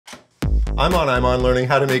ImOn learning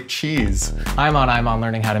how to make cheese. ImOn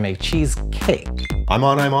learning how to make cheesecake. I'm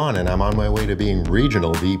on and I'm on my way to being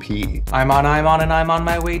regional VP. ImOn and I'm on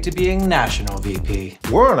my way to being national VP.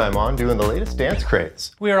 We're on ImOn doing the latest dance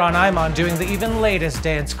craze. We're on ImOn doing the even latest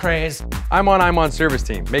dance craze. I'm on ImOn service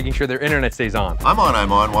team, making sure their internet stays on. I'm on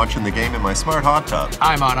ImOn watching the game in my smart hot tub.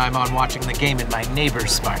 I'm on watching the game in my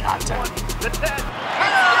neighbor's smart hot tub.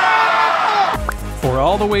 For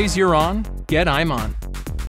all the ways you're on, get ImOn.